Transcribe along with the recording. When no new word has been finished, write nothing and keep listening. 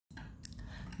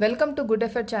Welcome to Good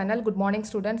Effort channel. Good morning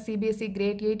students. CBSE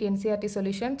grade 8 NCERT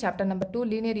solution chapter number 2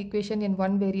 linear equation in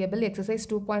one variable exercise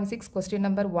 2.6 question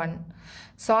number 1.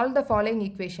 Solve the following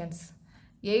equations.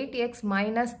 8x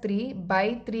minus 3 by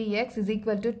 3x is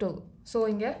equal to 2. So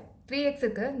inga 3x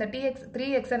க்கு இந்த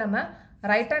 3x நம்ம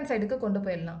right hand side க்கு கொண்டு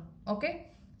போயிடலாம். Okay?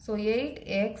 So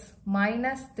 8x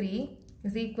minus 3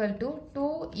 is equal to 2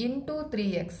 into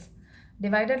 3x.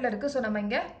 Divided ல இருக்கு. So நம்ம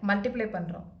இங்க multiply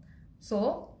பண்றோம். So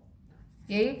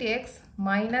 8x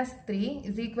minus 3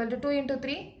 is equal to 2 into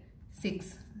 3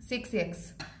 6x.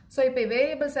 So இப்போ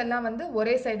variables எல்லாம் வந்து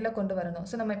ஒரே sideல கொண்டு வரணும்.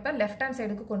 So நம்ம இப்போ left hand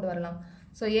sideக்கு கொண்டு வரலாம்.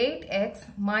 So 8x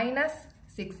minus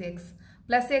 6x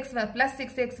plus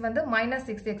 6x வந்து minus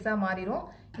 6x ஆ மாறிரும்.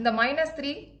 இந்த minus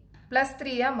 3 plus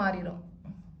 3 ah மாறிரும்.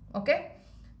 Okay?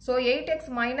 So 8x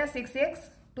minus 6x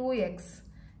 2x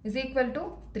is equal to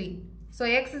 3. So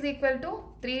x is equal to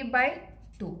 3 by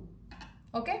 2.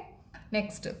 Okay?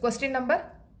 Next, question number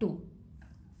 2.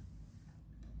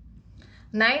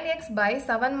 9x by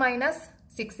 7 minus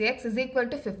 6x is equal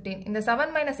to 15. In the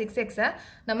 7 minus 6x,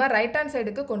 நம்ம right hand side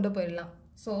க்கு கொண்டு போயிடலாம்.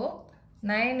 So,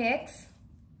 9x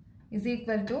is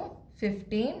equal to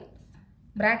 15.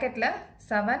 Bracketல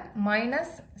 7 minus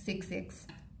 6x.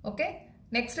 Okay?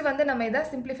 Next வந்து நம்ம இதை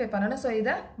simplify பண்ணணும். So,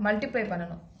 இதை multiply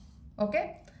பண்ணணும். Okay?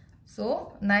 So,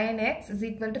 9x is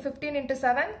equal to 15 into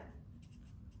 7.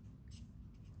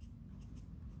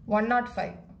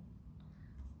 105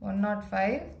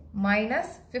 minus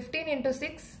 15 into 6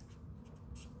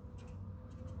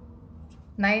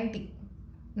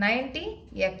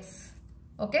 90x.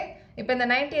 Okay, இப்போ இந்த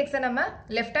 90x நம்ம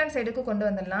left hand side க்கு கொண்டு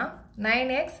வந்துடலாம்.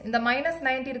 9x இந்த minus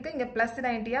 90 இருக்கு இங்க plus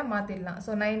 90 ah மாத்திடலாம்.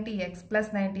 So 90x plus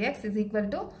 90x is equal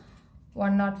to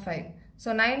 105. So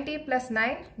 90 plus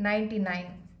 9 99.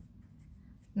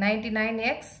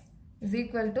 99x is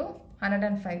equal to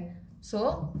 105. So,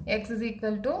 x is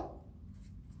equal to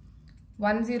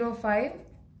 105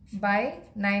 by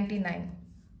 99.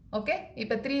 Okay?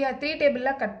 இப்போ 3 table ல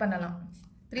cut பண்ணலாம்.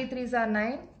 3 3s are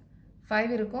 9, 5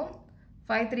 இருக்கும்.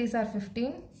 5 3s are 15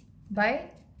 by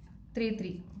 3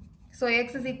 3. So, x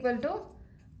is equal to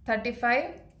 35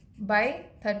 by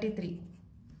 33.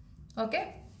 Okay?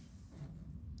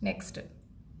 Next.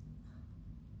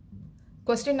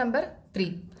 Question number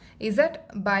 3. Z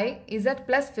by Z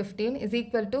plus 15 is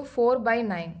equal to 4 by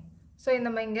 9. So,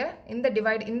 இந்த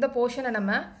divide, இந்த portion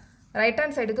நம்ம right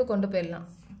hand side க்கு கொண்டு போயிடலாம்.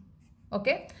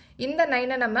 Okay? இந்த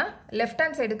 9 நம்ம left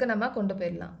hand side க்கு நம்ம கொண்டு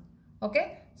போயிடலாம். Okay?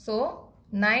 So,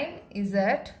 9z,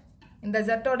 இந்த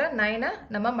z ஓட 9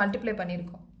 நம்ம multiply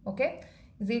பண்ணிருக்கோம். Okay?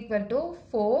 Is equal to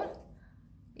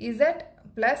 4z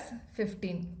plus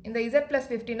 15. இந்த z plus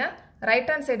 15 right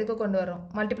hand side க்கு கொண்டு வரோம்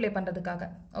multiply பண்றதுக்காக.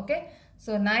 Okay?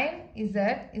 So 9z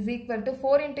is equal to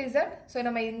 4 into z. So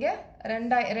நம்ம இங்க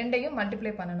ரெண்டையும்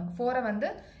multiply பண்ணணும். 4 வந்து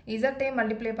z ஐயும்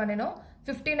multiply பண்ணணும்,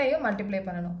 15 ஐயும் multiply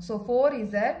பண்ணணும். So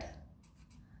 4z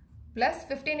plus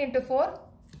 15 into 4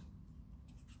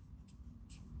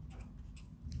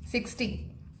 60.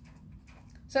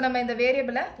 So நம்ம இந்த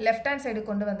variable left hand side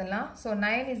கொண்டு வந்துடலாம். So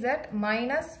 9z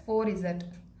minus 4z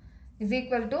is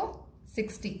equal to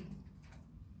 60.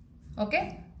 Okay?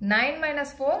 9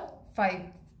 minus 4 5.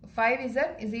 5z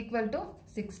is equal to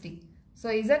 60. So,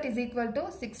 z is equal to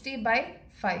 60 by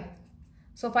 5.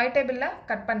 So, 5 table la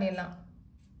cut பண்ணிடலாம்.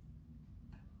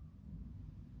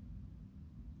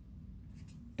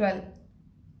 12.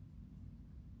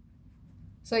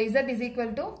 So, z is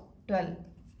equal to 12.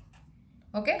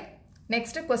 Okay.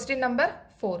 Next question number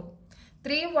 4.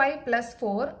 3y plus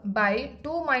 4 by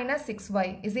 2 minus 6y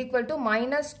is equal to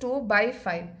minus 2 by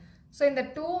 5. So, இந்த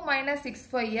 2 minus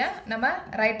 6y நம்ம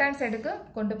right hand side க்கு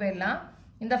கொண்டு போயிடலாம்.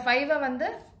 இந்த 5 வந்து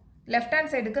left hand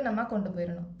side க்கு நம்ம கொண்டு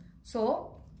போயிடணும். So,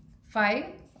 5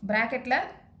 bracketல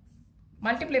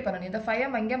multiply பண்ணணும். இந்த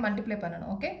 5 இங்க multiply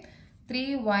பண்ணணும். Okay?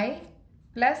 3y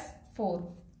plus 4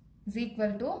 is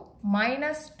equal to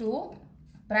minus 2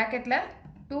 bracketல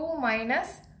 2 minus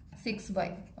 6y.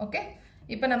 Okay?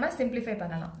 இப்போ நம்ம simplify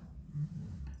பண்ணலாம்.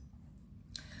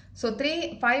 So,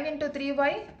 5 into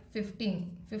 3y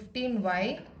 15y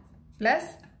plus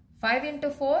 5 into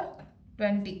 4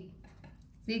 20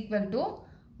 is equal to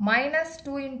minus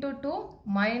 2 into 2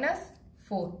 minus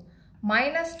 4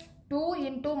 minus 2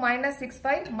 into minus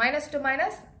 65 minus 2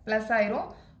 minus plus ஆயிரும்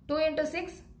 2 into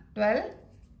 6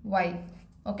 12y.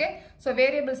 Okay? So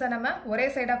variables நம்ம ஒரே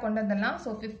சைடா கொண்டு வந்துடலாம். So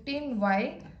 15y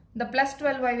the plus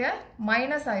 12y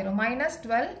minus ஆயிரும் minus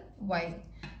 12y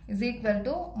is equal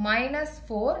to minus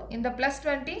 4 in the plus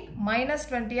 20 minus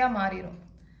 20 ah மாறிரும்.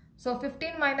 So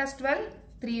 15 minus 12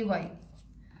 3y.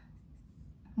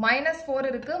 Minus 4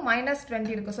 இருக்கு minus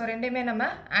 20 இருக்கு. So ரெண்டையுமே நம்ம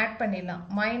add பண்ணிடலாம்.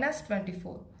 Minus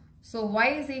 24. So y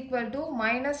is equal to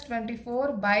minus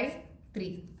 24 by 3.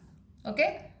 Okay.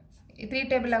 3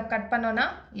 table cut பண்ணோனா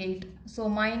 8. So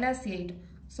minus 8.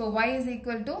 So y is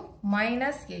equal to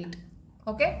minus 8.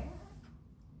 Okay.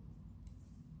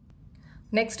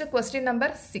 Next question number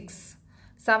 6.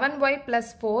 7y plus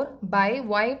 4 by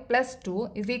y plus 2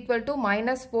 is equal to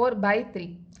minus 4 by 3.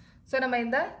 So நம்ம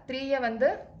இந்த 3 வந்து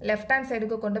left hand side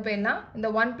க்கு கொண்டு போயிடலாம். இந்த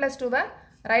 1 plus 2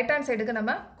 right hand side க்கு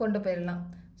நம்ம கொண்டு போயிடலாம்.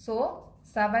 So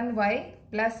 7y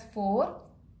plus 4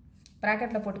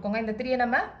 bracketல போட்டுக்கோங்க. இந்த 3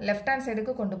 நம்ம left hand side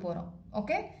க்கு கொண்டு போறோம்.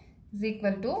 Okay, is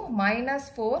equal to minus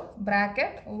 4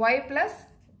 bracket y plus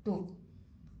 2.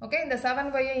 Okay, இந்த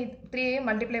 7y 3 ஐயும்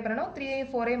மல்டிப்ளை பண்ணனும், 3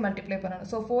 ஐயும் 4 ஐயும் மல்டிப்ளை பண்ணனும்.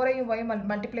 So 4 ஐயும் y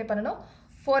மல்டிப்ளை பண்ணனும்,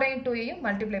 4 ஐயும் 2 ஐயும்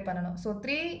மல்டிப்ளை பண்ணனும். So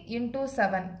 3 into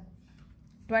 7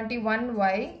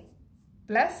 21y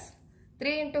plus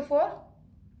 3 into 4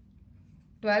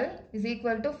 12 is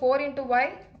equal to 4 into y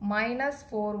minus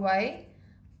 4y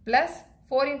plus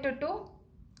 4 into 2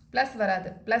 plus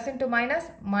varadu plus into minus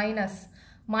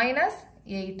minus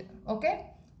 8. Okay,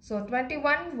 so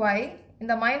 21y in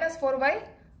the minus 4y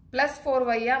plus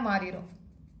 4y ya marirum.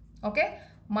 Okay,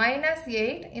 minus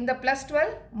 8 in the plus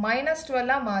 12 minus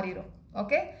 12 la marirum.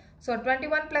 Okay, so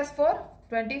 21 plus 4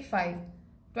 25,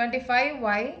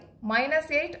 25y minus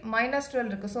 8 minus 12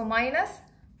 irukku, so minus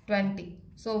 20.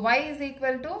 So y is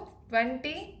equal to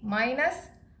 20 minus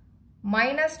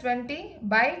 20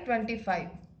 by 25.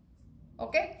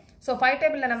 Okay, so 5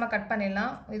 table la nama cut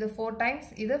பண்ணிடலாம். இது 4 times,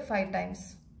 இது 5 times.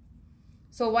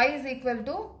 So y is equal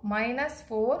to minus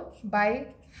 4 by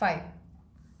 5.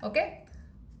 Okay,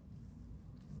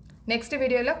 next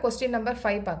video la question number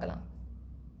 5 பார்க்கலாம்.